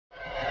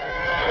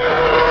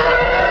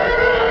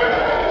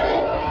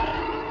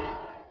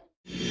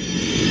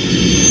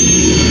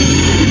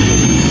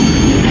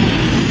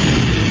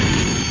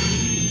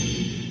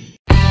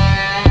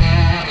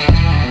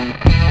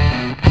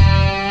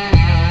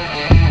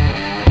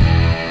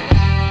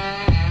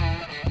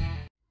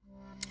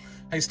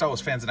Star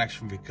Wars fans and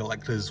action figure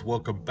collectors,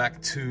 welcome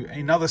back to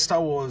another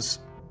Star Wars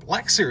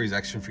Black Series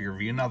action figure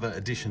review, another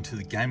addition to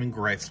the Gaming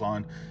Greats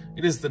line.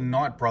 It is the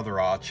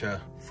Nightbrother Archer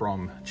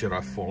from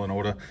Jedi Fallen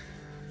Order.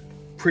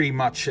 Pretty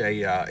much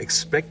a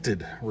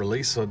expected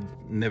release. I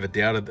never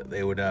doubted that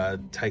they would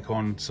take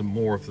on some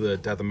more of the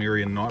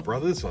Dathomirian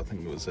Nightbrothers. I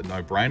think it was a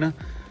no-brainer,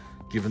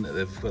 given that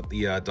they've got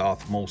the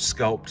Darth Maul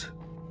sculpt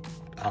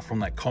from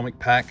that comic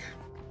pack.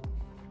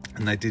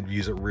 And they did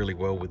use it really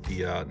well with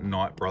the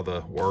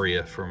Nightbrother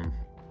Warrior from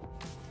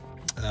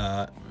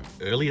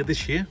earlier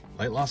this year,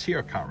 late last year,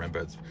 I can't remember.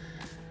 It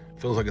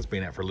feels like it's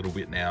been out for a little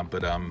bit now,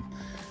 but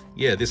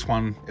yeah, this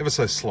one, ever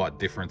so slight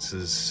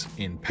differences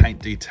in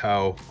paint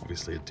detail,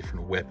 obviously a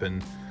different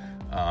weapon.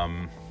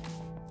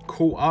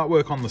 Cool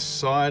artwork on the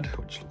side,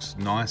 which looks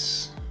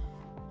nice.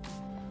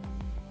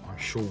 I'm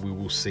sure we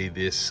will see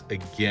this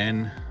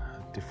again,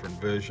 a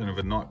different version of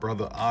a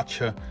Nightbrother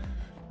Archer.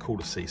 Cool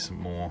to see some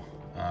more.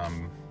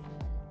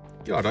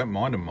 Yeah, I don't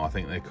mind them. I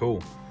think they're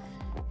cool.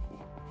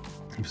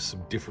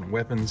 Some different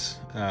weapons.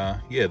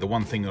 Yeah, the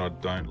one thing that I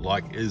don't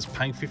like is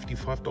paying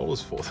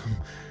 $55 for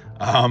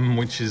them,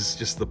 which is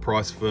just the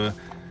price for,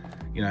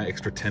 you know,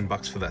 extra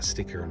 $10 for that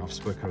sticker. And I've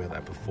spoken about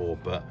that before,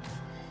 but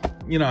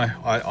you know,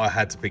 I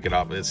had to pick it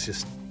up. It's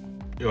just,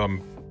 you know,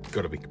 I'm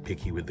got to be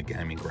picky with the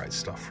Gaming Great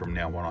stuff from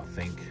now on, I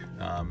think.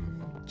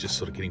 Just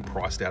sort of getting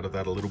priced out of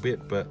that a little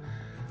bit, but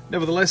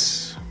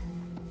nevertheless,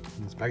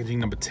 it's packaging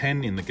number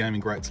 10 in the Gaming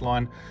Greats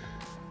line.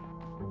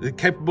 They're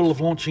capable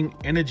of launching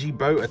energy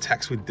bow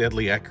attacks with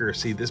deadly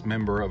accuracy. This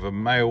member of a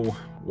male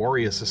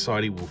warrior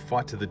society will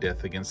fight to the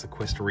death against the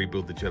quest to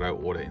rebuild the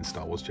Jedi Order in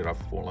Star Wars Jedi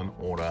Fallen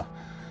Order.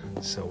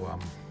 So,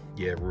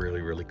 yeah,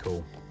 really, really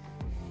cool.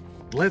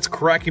 Let's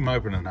crack him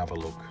open and have a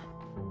look.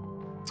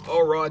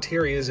 All right,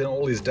 here he is in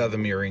all his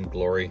Dathomirian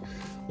glory.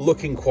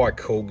 Looking quite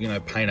cool, you know,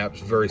 paint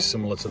apps very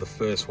similar to the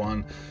first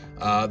one.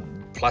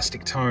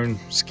 Plastic tone,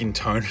 skin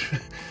tone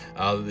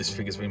that this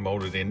figure's been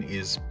molded in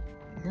is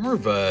more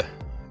of a,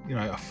 you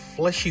know, a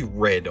fleshy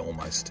red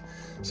almost,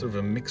 sort of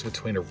a mix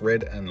between a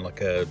red and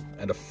like a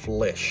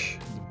flesh,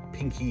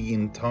 pinky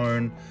in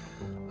tone.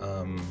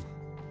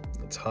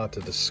 It's hard to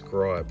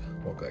describe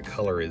what that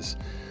color is,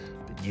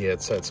 but yeah,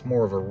 so it's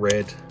more of a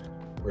red,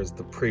 whereas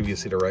the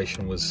previous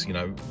iteration was, you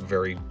know,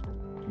 very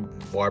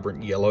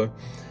vibrant yellow.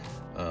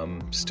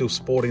 Still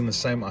sporting the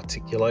same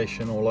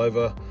articulation all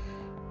over.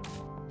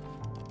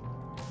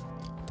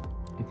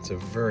 It's a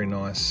very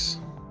nice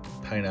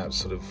paint app,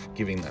 sort of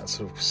giving that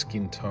sort of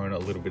skin tone a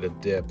little bit of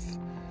depth.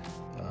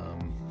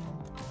 Not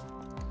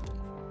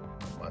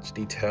much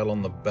detail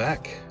on the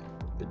back,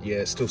 but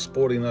yeah, still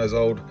sporting those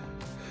old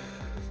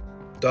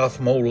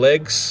Darth Maul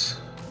legs,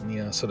 and,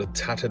 you know, sort of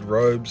tattered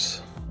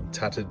robes,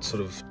 tattered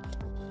sort of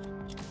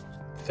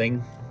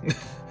thing,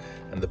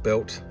 and the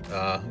belt.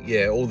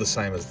 Yeah, all the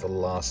same as the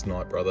last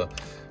Nightbrother,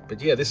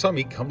 but yeah, this time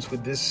he comes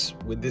with this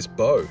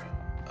bow.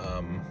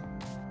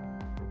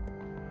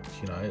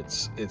 You know,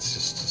 it's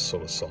just a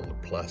sort of solid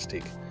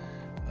plastic.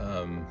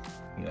 You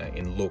know,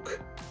 in look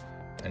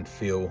and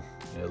feel,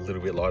 you know, a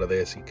little bit lighter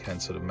there, so you can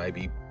sort of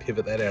maybe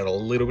pivot that out a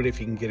little bit if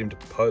you can get him to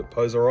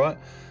pose all right.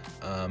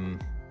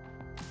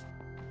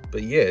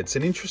 But yeah, it's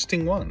an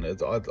interesting one.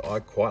 I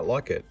quite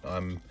like it.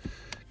 I'm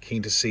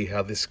keen to see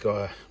how this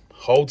guy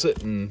holds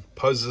it and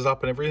poses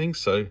up and everything,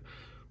 so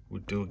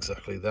we'll do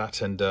exactly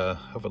that and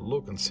have a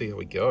look and see how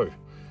we go.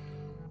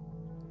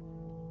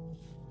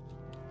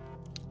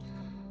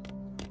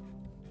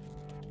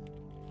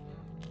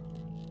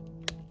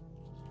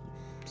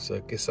 So I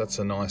guess that's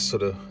a nice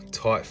sort of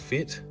tight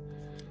fit.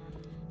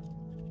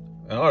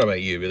 And I don't know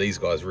about you, but these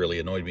guys really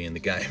annoyed me in the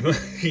game.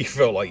 You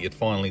felt like you'd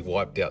finally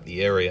wiped out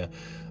the area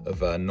of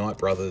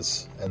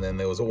Nightbrothers, and then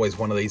there was always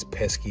one of these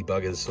pesky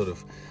buggers sort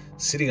of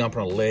sitting up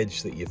on a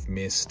ledge that you've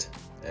missed,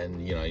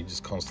 and you know, you're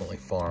just constantly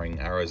firing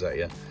arrows at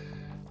you.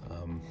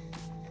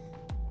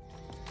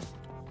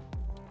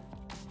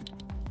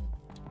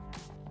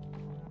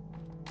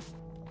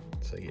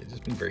 So yeah,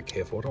 just be very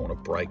careful. I don't want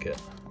to break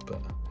it, but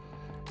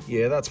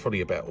yeah, that's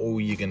probably about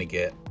all you're going to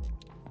get.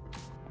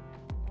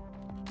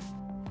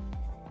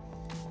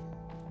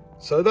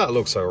 So that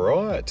looks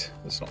alright.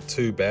 It's not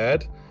too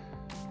bad.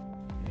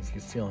 If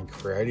you're feeling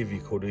creative,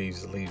 you could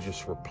easily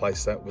just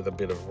replace that with a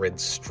bit of red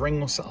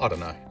string or something. I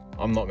don't know.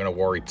 I'm not going to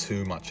worry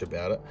too much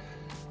about it.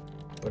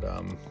 But,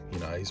 you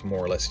know, he's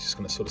more or less just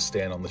going to sort of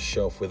stand on the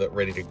shelf with it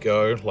ready to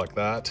go, like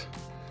that.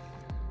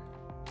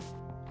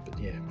 But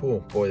yeah, oh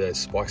boy, those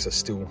spikes are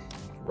still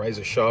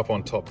razor sharp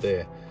on top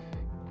there.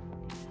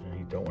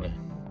 Don't want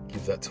to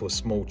give that to a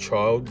small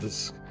child.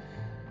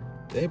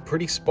 They're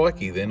pretty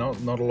spiky. They're not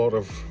a lot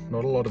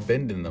of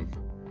bend in them.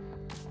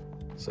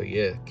 So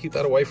yeah, keep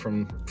that away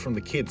from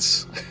the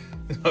kids.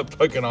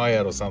 Poke an eye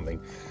out or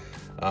something.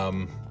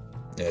 Yeah,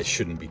 it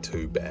shouldn't be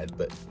too bad,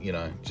 but you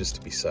know, just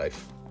to be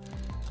safe.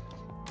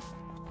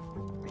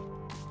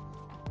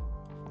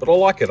 But I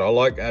like it. I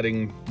like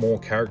adding more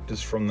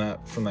characters from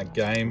that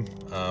game.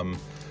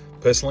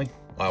 Personally,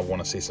 I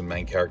want to see some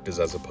main characters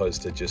as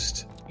opposed to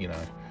just, you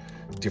know,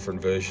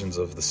 different versions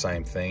of the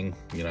same thing.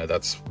 You know,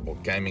 that's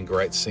what Gaming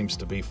Greats seems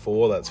to be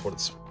for. That's what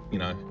it's, you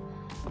know,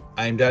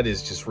 aimed at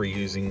is just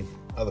reusing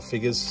other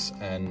figures,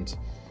 and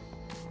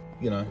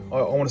you know,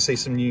 I want to see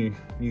some new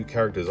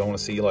characters. I want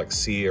to see like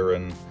Seer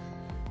and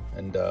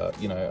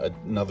you know,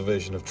 another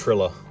version of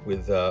Trilla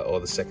with or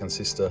the second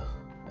sister,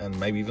 and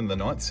maybe even the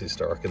ninth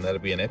sister. I reckon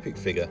that'd be an epic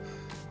figure.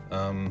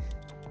 And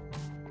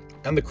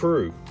the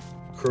crew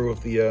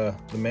of the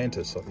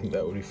Mantis. I think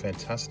that would be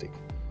fantastic.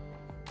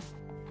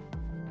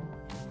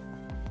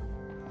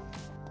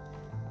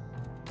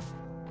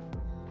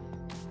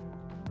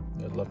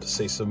 I'd love to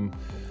see some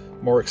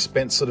more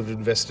expense sort of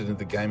invested into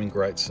the gaming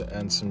greats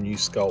and some new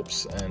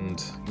sculpts,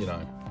 and you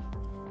know,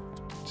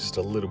 just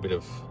a little bit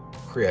of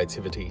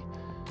creativity.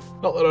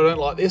 Not that I don't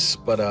like this,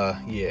 but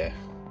yeah,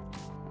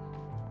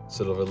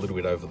 sort of a little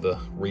bit over the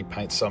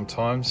repaint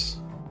sometimes.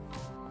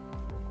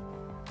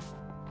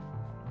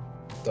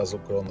 Does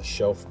look good on the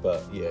shelf,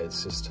 but yeah,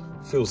 it's just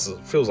feels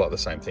like the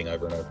same thing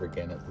over and over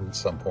again at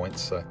some point.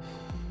 So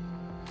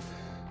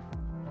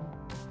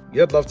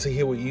yeah, I'd love to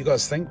hear what you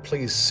guys think.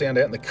 Please sound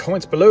out in the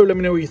comments below. Let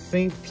me know what you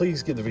think.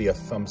 Please give the video a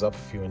thumbs up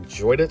if you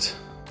enjoyed it.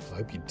 I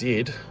hope you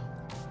did.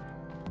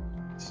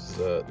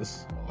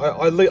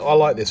 I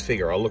like this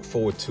figure. I look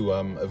forward to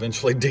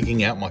eventually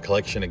digging out my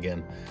collection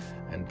again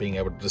and being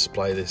able to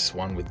display this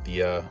one with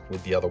the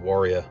other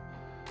warrior.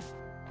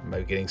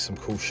 Maybe getting some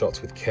cool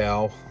shots with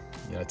Cal,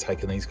 you know,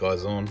 taking these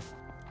guys on,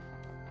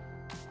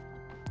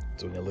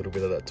 doing a little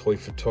bit of that toy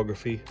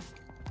photography.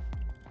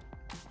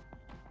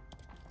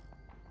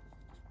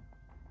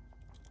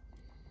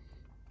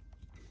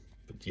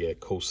 But yeah,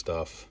 cool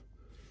stuff.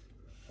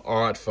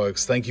 All right,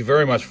 folks, thank you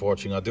very much for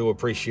watching. I do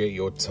appreciate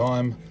your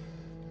time.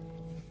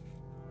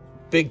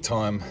 Big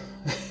time.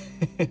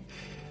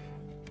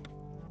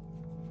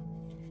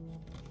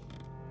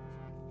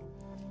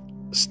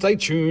 Stay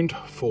tuned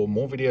for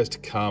more videos to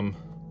come.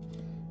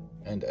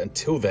 And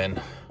until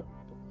then,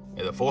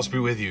 may the force be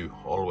with you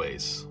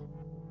always.